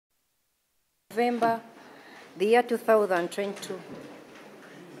November, the year 2022.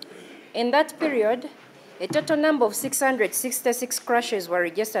 In that period, a total number of 666 crashes were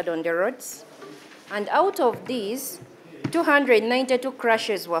registered on the roads, and out of these, 292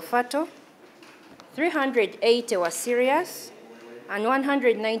 crashes were fatal, 380 were serious, and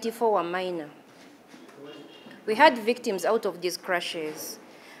 194 were minor. We had victims out of these crashes,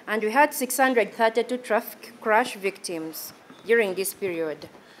 and we had 632 traffic crash victims during this period.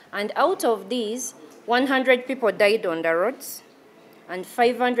 And out of these, 100 people died on the roads, and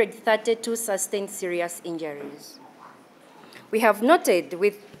 532 sustained serious injuries. We have noted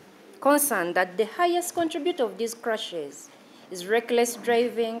with concern that the highest contributor of these crashes is reckless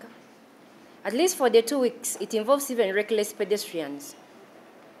driving. At least for the 2 weeks, it involves even reckless pedestrians.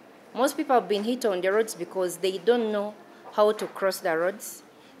 Most people have been hit on the roads because they don't know how to cross the roads.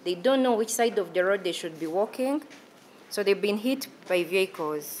 They don't know which side of the road they should be walking, so they've been hit by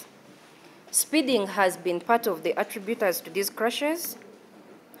vehicles. Speeding has been part of the attributors to these crashes.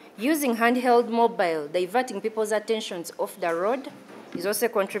 Using handheld mobile, diverting people's attentions off the road is also a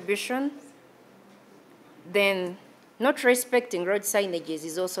contribution. Then, not respecting road signages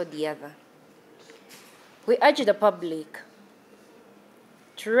is also the other. We urge the public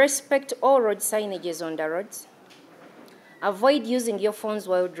to respect all road signages on the roads, avoid using your phones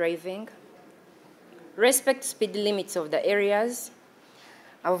while driving, respect speed limits of the areas,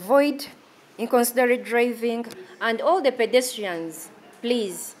 avoid inconsiderate driving, and all the pedestrians,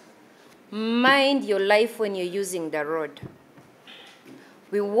 please, mind your life when you're using the road.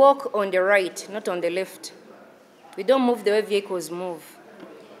 We walk on the right, not on the left. We don't move the way vehicles move.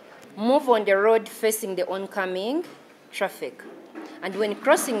 Move on the road facing the oncoming traffic. And when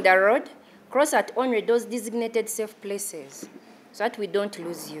crossing the road, cross at only those designated safe places so that we don't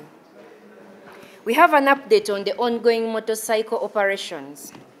lose you. We have an update on the ongoing motorcycle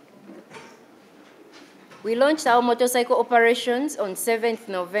operations. We launched our motorcycle operations on 7th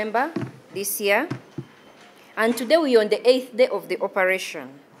November this year, and today we are on the 8th day of the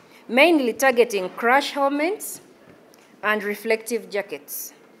operation, mainly targeting crash helmets and reflective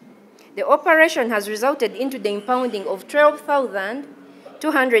jackets. The operation has resulted into the impounding of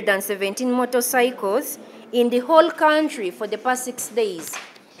 12,217 motorcycles in the whole country for the past 6 days,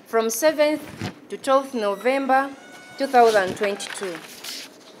 from 7th to 12th November 2022.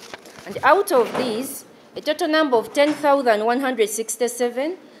 And out of these, a total number of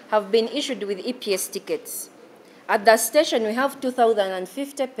 10,167 have been issued with EPS tickets. At the station, we have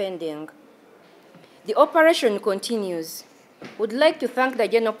 2,050 pending. The operation continues. Would like to thank the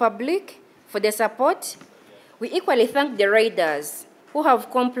general public for the support. We equally thank the riders who have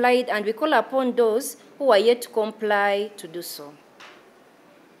complied, and we call upon those who are yet to comply to do so.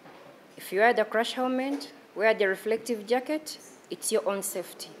 If you wear the crash helmet, wear the reflective jacket, it's your own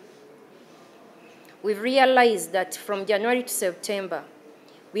safety. We've realized that from January to September,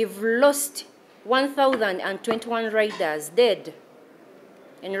 we've lost 1,021 riders dead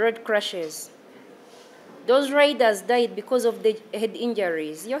in road crashes. Those riders died because of the head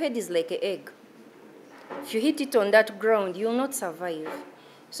injuries. Your head is like an egg. If you hit it on that ground, you will not survive.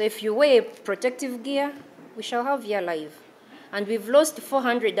 So if you wear protective gear, we shall have you alive. And we've lost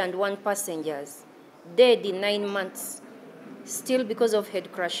 401 passengers dead in 9 months, still because of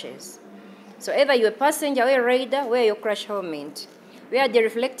head crashes. So either you're a passenger or a rider, wear your crash helmet. Wear the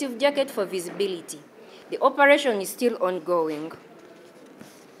reflective jacket for visibility. The operation is still ongoing.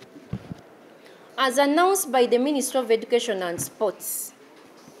 As announced by the Ministry of Education and Sports,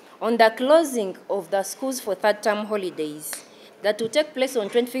 on the closing of the schools for third-term holidays that will take place on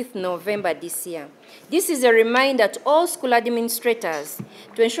 25th November this year, this is a reminder to all school administrators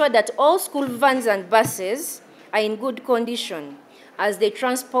to ensure that all school vans and buses are in good condition as they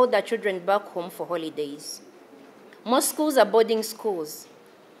transport their children back home for holidays. Most schools are boarding schools.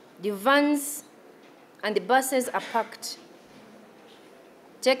 The vans and the buses are packed.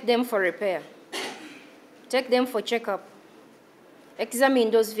 Take them for repair. Take them for checkup.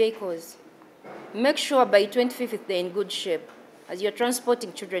 Examine those vehicles. Make sure by 25th they're in good shape as you're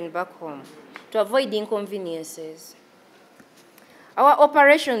transporting children back home to avoid inconveniences. Our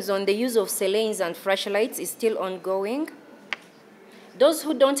operations on the use of lanes and flashlights is still ongoing. Those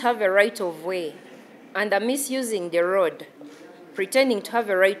who don't have a right of way and are misusing the road, pretending to have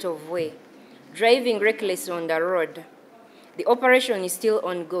a right of way, driving recklessly on the road, the operation is still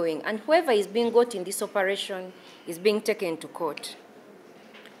ongoing, and whoever is being got in this operation is being taken to court.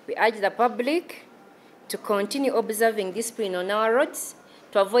 We urge the public to continue observing discipline on our roads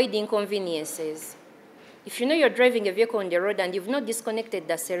to avoid inconveniences. If you know you're driving a vehicle on the road and you've not disconnected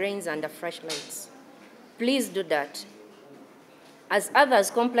the sirens and the flashlights, please do that. As others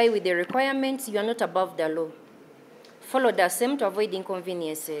comply with the requirements, you are not above the law. Follow the same to avoid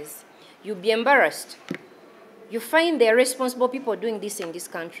inconveniences. You'll be embarrassed. You find there are responsible people doing this in this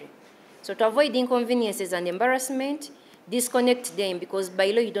country. So to avoid inconveniences and embarrassment, disconnect them, because by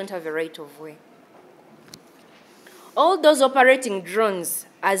law you don't have a right of way. All those operating drones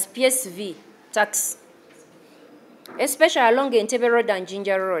as PSV tax, especially along Entebbe Road and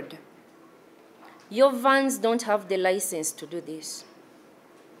Ginger Road, your vans don't have the license to do this.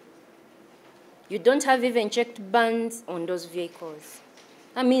 You don't have even checked bands on those vehicles.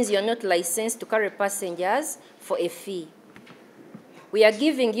 That means you're not licensed to carry passengers for a fee. We are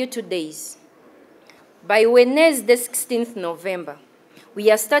giving you 2 days. By Wednesday, 16th November, we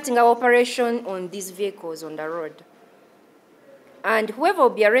are starting our operation on these vehicles on the road. And whoever will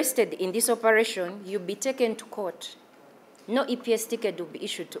be arrested in this operation, you'll be taken to court. No EPS ticket will be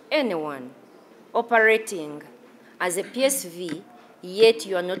issued to anyone operating as a PSV, yet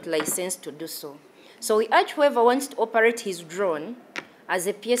you are not licensed to do so. So we urge whoever wants to operate his drone as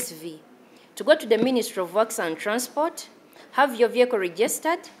a PSV to go to the Ministry of Works and Transport, have your vehicle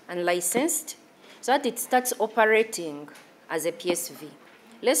registered and licensed so that it starts operating as a PSV.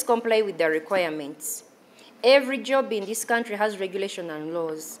 Let's comply with the requirements. Every job in this country has regulation and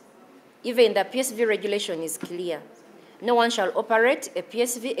laws. Even the PSV regulation is clear. No one shall operate a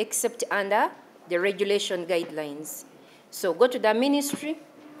PSV except under the regulation guidelines. So go to the ministry,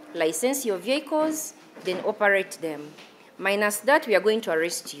 license your vehicles, then operate them. Minus that, we are going to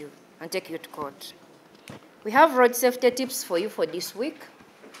arrest you and take you to court. We have road safety tips for you for this week.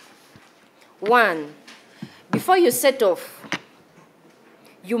 1, before you set off,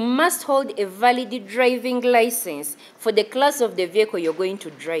 you must hold a valid driving license for the class of the vehicle you're going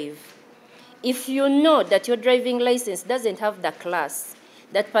to drive. If you know that your driving license doesn't have the class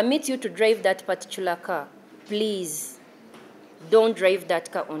that permits you to drive that particular car, please don't drive that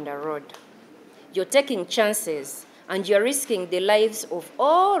car on the road. You're taking chances and you're risking the lives of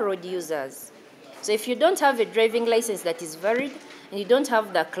all road users. So if you don't have a driving license that is valid and you don't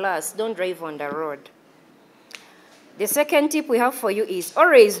have the class, don't drive on the road. The second tip we have for you is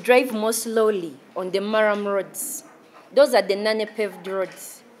always drive more slowly on the Maram roads. Those are the non-paved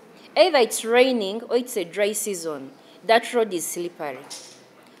roads. Either it's raining or it's a dry season. That road is slippery.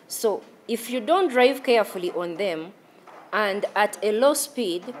 So if you don't drive carefully on them and at a low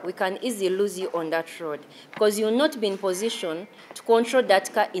speed, we can easily lose you on that road because you will not be in position to control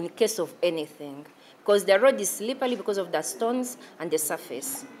that car in case of anything because the road is slippery because of the stones and the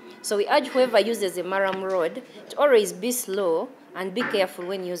surface. So we urge whoever uses the Maram road to always be slow and be careful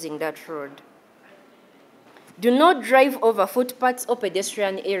when using that road. Do not drive over footpaths or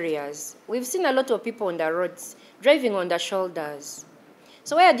pedestrian areas. We've seen a lot of people on the roads driving on the shoulders.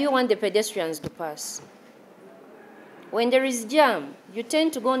 So where do you want the pedestrians to pass? When there is jam, you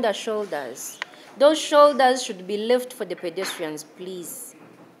tend to go on the shoulders. Those shoulders should be left for the pedestrians, please.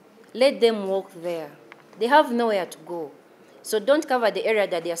 Let them walk there. They have nowhere to go. So don't cover the area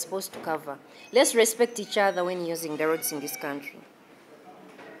that they are supposed to cover. Let's respect each other when using the roads in this country.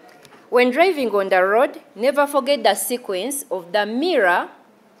 When driving on the road, never forget the sequence of the mirror,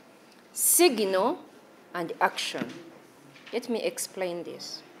 signal, and action. Let me explain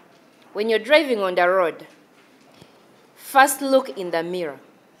this. When you're driving on the road, first look in the mirror.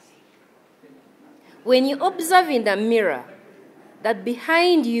 When you observe in the mirror that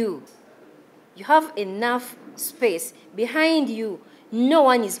behind you, you have enough space. Behind you, no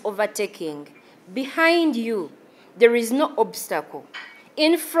one is overtaking. Behind you, there is no obstacle.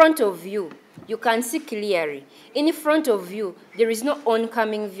 In front of you, you can see clearly. In front of you, there is no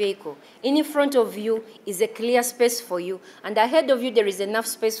oncoming vehicle. In front of you is a clear space for you. And ahead of you, there is enough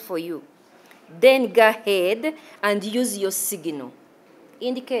space for you. Then go ahead and use your signal.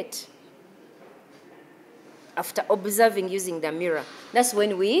 Indicate. After observing using the mirror, that's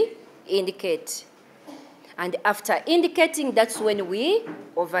when we indicate. And after indicating, that's when we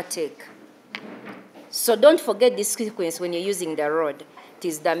overtake. So don't forget this sequence when you're using the road. It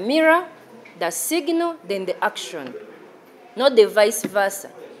is the mirror, the signal, then the action, not the vice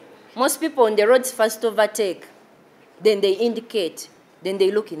versa. Most people on the roads first overtake, then they indicate, then they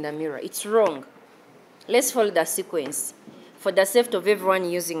look in the mirror. It's wrong. Let's follow the sequence for the safety of everyone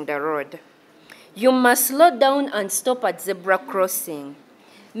using the road. You must slow down and stop at zebra crossing.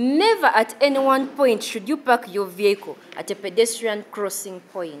 Never at any one point should you park your vehicle at a pedestrian crossing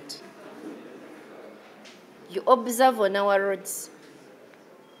point. You observe on our roads.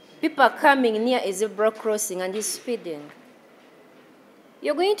 People are coming near a zebra crossing and is speeding.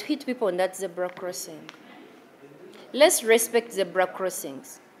 You're going to hit people on that zebra crossing. Let's respect zebra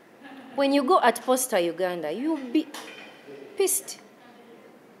crossings. When you go at Posta, Uganda, pissed.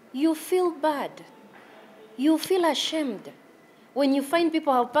 You feel bad. You feel ashamed when you find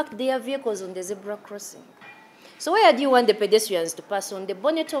people have parked their vehicles on the zebra crossing. So where do you want the pedestrians to pass? On the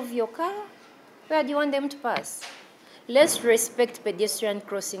bonnet of your car? Where do you want them to pass? Let's respect pedestrian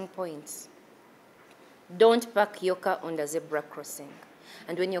crossing points. Don't park your car on the zebra crossing.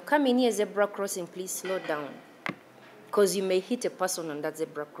 And when you're coming near zebra crossing, please slow down, because you may hit a person on that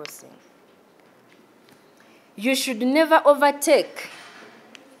zebra crossing. You should never overtake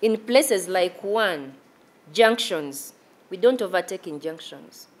in places like junctions. We don't overtake in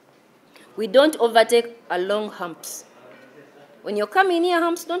junctions. We don't overtake along humps. When you're coming near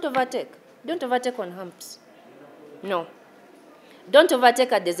humps, don't overtake. Don't overtake on humps. No. Don't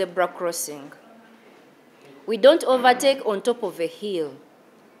overtake at the zebra crossing. We don't overtake on top of a hill.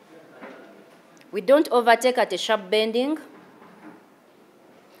 We don't overtake at a sharp bending.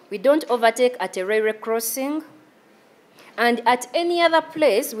 We don't overtake at a railway crossing. And at any other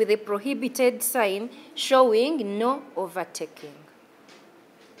place with a prohibited sign showing no overtaking.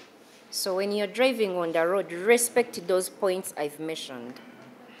 So when you're driving on the road, respect those points I've mentioned.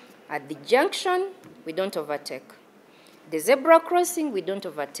 At the junction, we don't overtake. The zebra crossing, we don't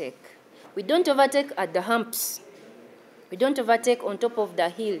overtake. We don't overtake at the humps. We don't overtake on top of the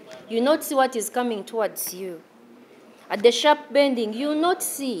hill. You not see what is coming towards you. At the sharp bending, you not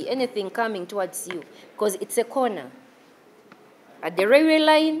see anything coming towards you because it's a corner. At the railway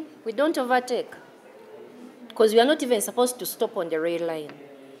line, we don't overtake because we are not even supposed to stop on the rail line.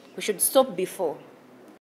 We should stop before.